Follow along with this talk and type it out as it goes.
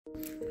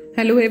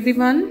Hello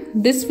everyone,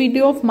 this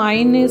video of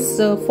mine is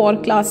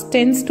for class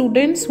 10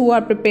 students who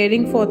are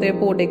preparing for their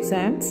board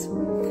exams.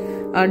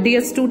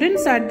 Dear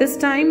students, at this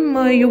time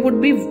you would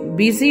be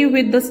busy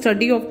with the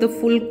study of the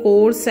full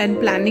course and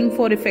planning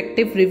for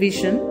effective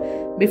revision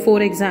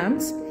before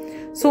exams.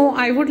 So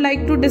I would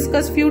like to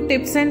discuss few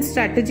tips and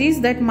strategies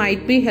that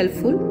might be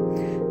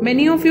helpful.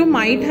 Many of you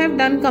might have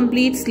done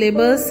complete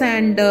syllabus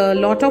and a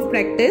lot of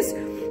practice,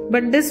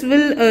 but this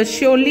will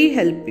surely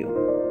help you.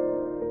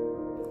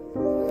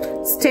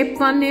 Step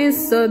 1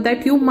 is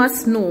that you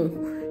must know.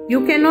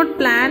 You cannot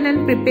plan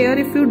and prepare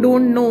if you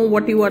don't know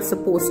what you are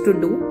supposed to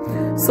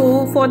do.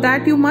 So for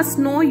that you must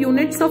know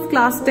units of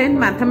class 10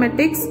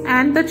 mathematics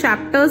and the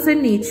chapters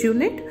in each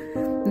unit.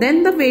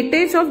 Then the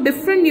weightage of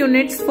different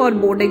units for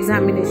board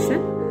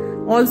examination.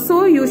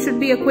 Also you should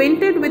be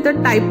acquainted with the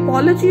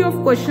typology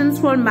of questions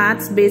for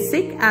maths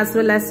basic as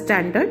well as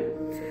standard.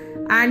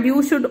 And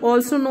you should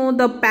also know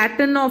the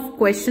pattern of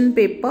question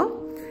paper.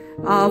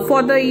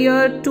 For the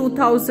year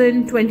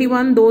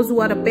 2021, those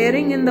who are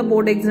appearing in the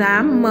board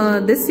exam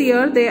this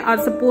year, they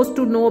are supposed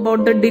to know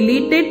about the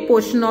deleted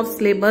portion of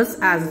syllabus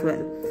as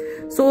well.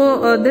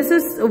 So this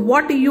is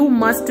what you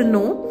must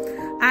know,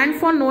 and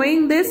for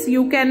knowing this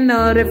you can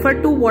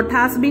refer to what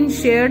has been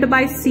shared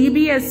by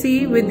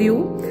CBSE with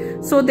you.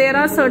 So there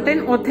are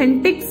certain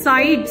authentic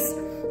sites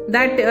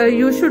that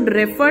you should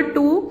refer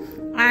to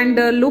and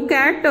look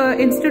at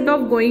instead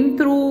of going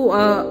through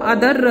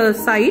other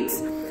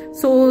sites.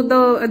 So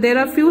there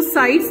are few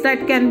sites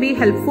that can be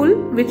helpful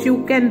which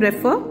you can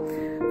refer.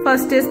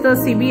 First is the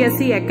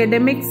CBSE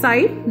academic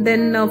site.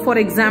 Then for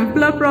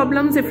exemplar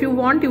problems, if you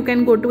want, you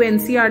can go to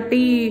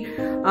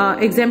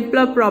NCERT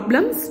exemplar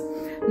problems.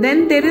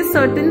 Then there is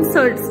certain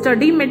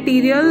study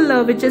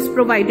material which is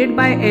provided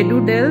by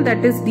EduDel,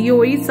 that is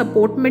DOE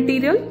support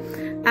material,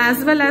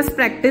 as well as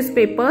practice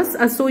papers.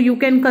 So you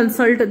can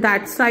consult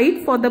that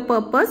site for the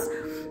purpose.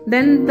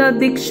 Then the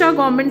Diksha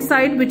government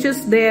site which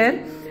is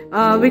there,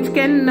 which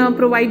can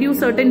provide you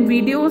certain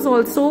videos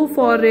also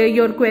for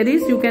your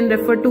queries. You can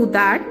refer to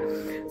that.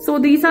 So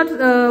these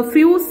are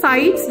few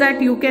sites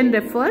that you can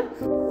refer.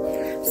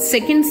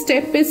 Second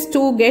step is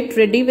to get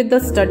ready with the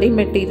study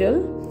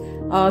material.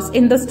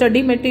 In the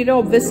study material,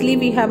 obviously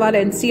we have our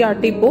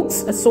NCERT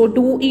books. So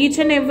do each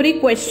and every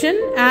question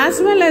as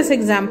well as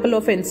example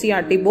of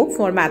NCERT book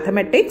for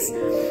mathematics.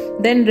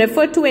 Then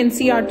refer to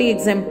NCERT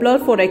exemplar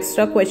for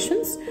extra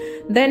questions.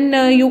 Then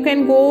you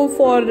can go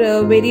for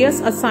various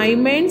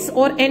assignments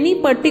or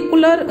any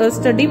particular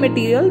study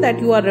material that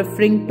you are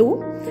referring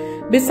to.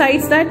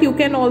 Besides that, you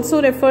can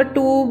also refer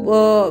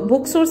to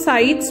books or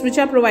sites which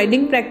are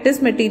providing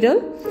practice material.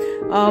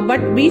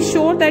 But be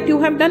sure that you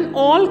have done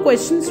all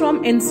questions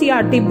from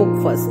NCERT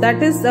book first.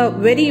 That is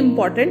very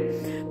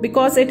important,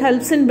 because it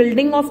helps in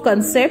building of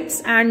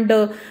concepts, and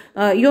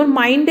your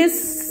mind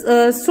is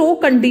so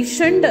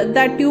conditioned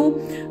that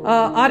you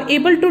are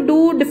able to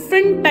do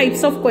different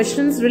types of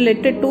questions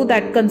related to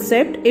that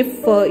concept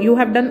if you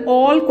have done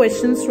all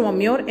questions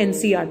from your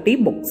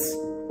NCERT books.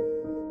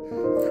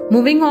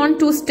 Moving on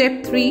to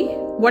step 3,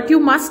 what you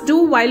must do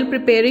while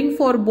preparing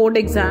for board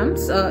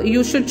exams.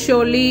 You should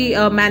surely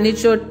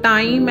manage your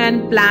time,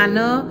 and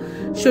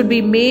planner should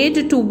be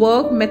made to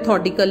work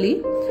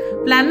methodically.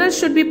 Planners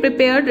should be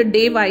prepared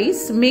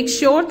day-wise. Make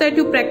sure that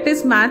you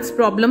practice maths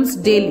problems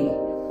daily.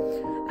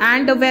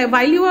 And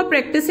while you are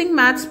practicing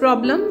maths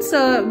problems,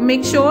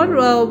 make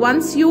sure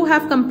once you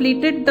have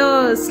completed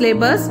the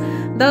syllabus,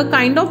 the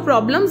kind of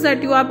problems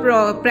that you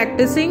are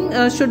practicing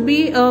should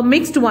be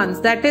mixed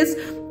ones. That is,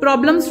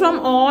 problems from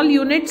all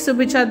units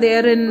which are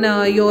there in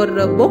your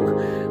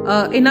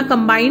book in a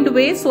combined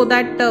way, so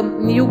that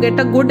you get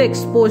a good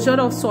exposure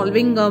of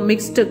solving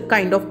mixed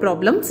kind of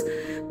problems.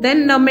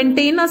 Then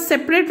maintain a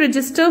separate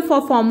register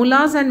for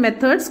formulas and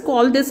methods.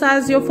 Call this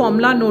as your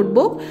formula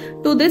notebook.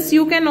 To this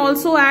you can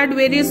also add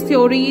various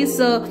theories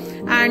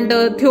and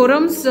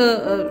theorems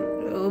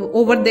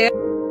over there.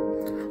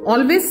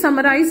 Always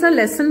summarize a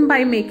lesson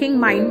by making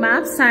mind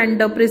maps and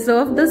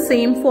preserve the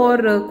same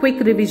for quick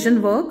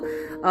revision work.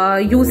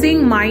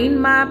 Using mind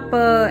map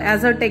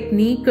as a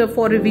technique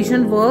for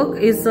revision work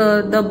is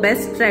the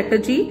best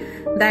strategy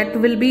that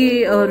will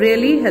be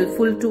really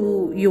helpful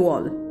to you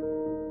all.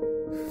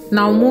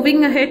 Now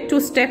moving ahead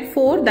to step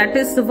 4, that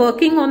is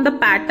working on the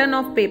pattern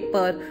of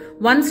paper.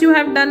 Once you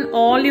have done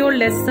all your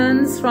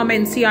lessons from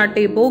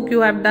NCERT book, you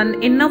have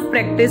done enough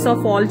practice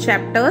of all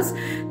chapters,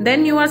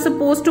 then you are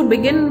supposed to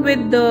begin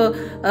with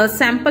the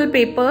sample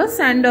papers,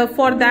 and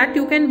for that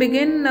you can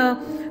begin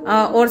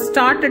or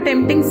start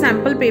attempting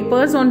sample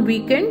papers on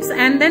weekends,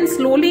 and then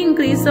slowly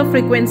increase the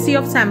frequency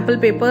of sample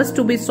papers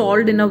to be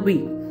solved in a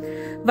week.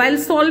 While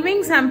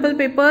solving sample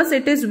papers,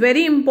 it is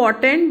very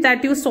important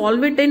that you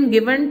solve it in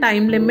given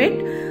time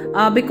limit,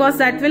 because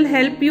that will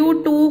help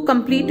you to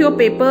complete your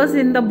papers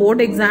in the board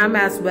exam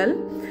as well.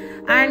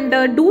 And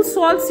do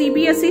solve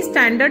CBSE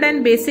standard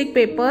and basic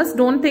papers.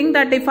 Don't think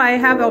that if I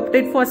have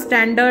opted for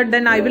standard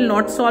then I will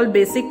not solve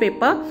basic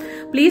paper.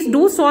 Please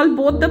do solve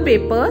both the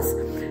papers.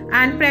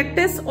 and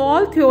practice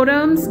all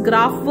theorems,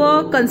 graph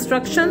work,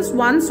 constructions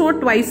once or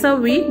twice a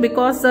week,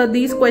 because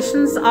these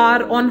questions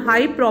are on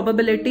high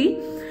probability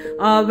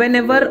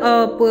whenever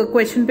a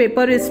question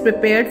paper is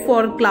prepared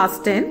for class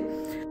 10.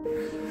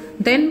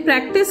 Then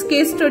practice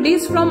case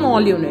studies from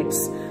all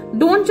units.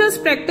 Don't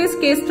just practice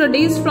case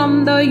studies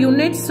from the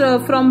units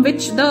from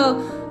which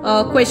the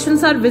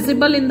questions are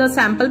visible in the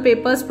sample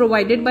papers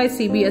provided by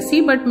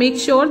CBSE, but make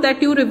sure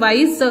that you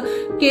revise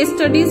case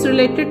studies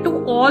related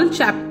to all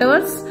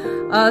chapters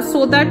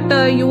so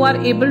that you are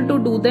able to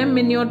do them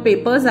in your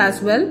papers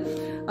as well.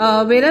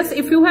 Whereas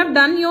if you have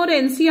done your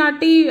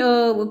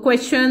NCERT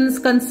questions,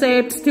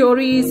 concepts,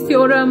 theories,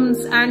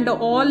 theorems and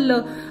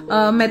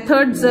all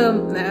methods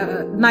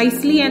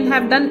nicely and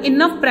have done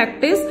enough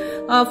practice,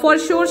 for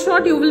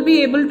sure you will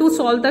be able to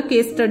solve the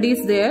case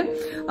studies there.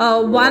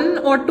 One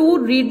or two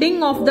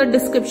reading of the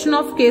description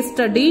of case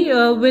study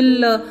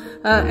will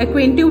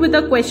acquaint you with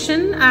the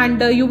question,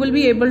 and you will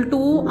be able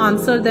to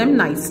answer them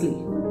nicely.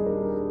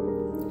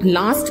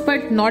 Last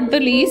but not the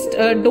least,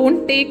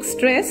 don't take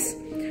stress.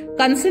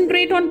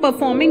 Concentrate on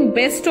performing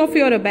best of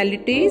your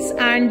abilities,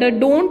 and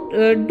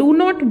do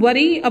not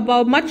worry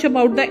much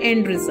about the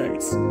end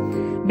results.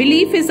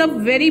 Belief is a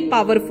very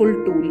powerful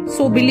tool.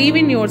 So believe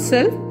in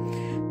yourself.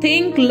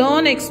 Think,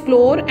 learn,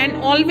 explore, and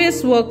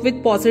always work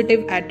with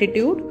positive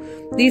attitude.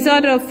 These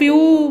are a few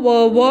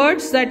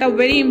words that are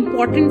very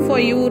important for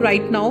you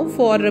right now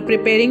for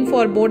preparing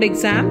for board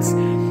exams.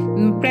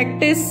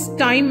 Practice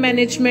time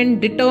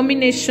management,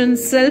 determination,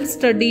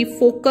 self-study,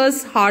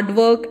 focus, hard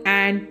work,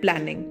 and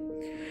planning.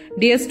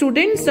 Dear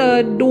students,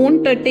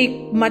 don't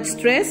take much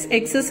stress.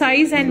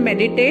 Exercise and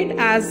meditate,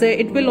 as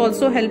it will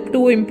also help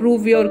to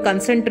improve your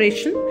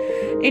concentration.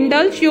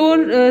 Indulge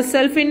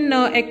yourself in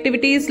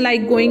activities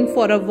like going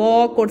for a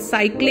walk or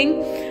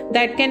cycling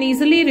that can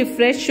easily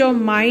refresh your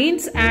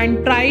minds,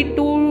 and try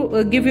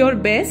to give your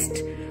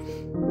best.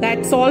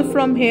 That's all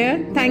from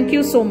here. Thank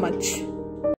you so much.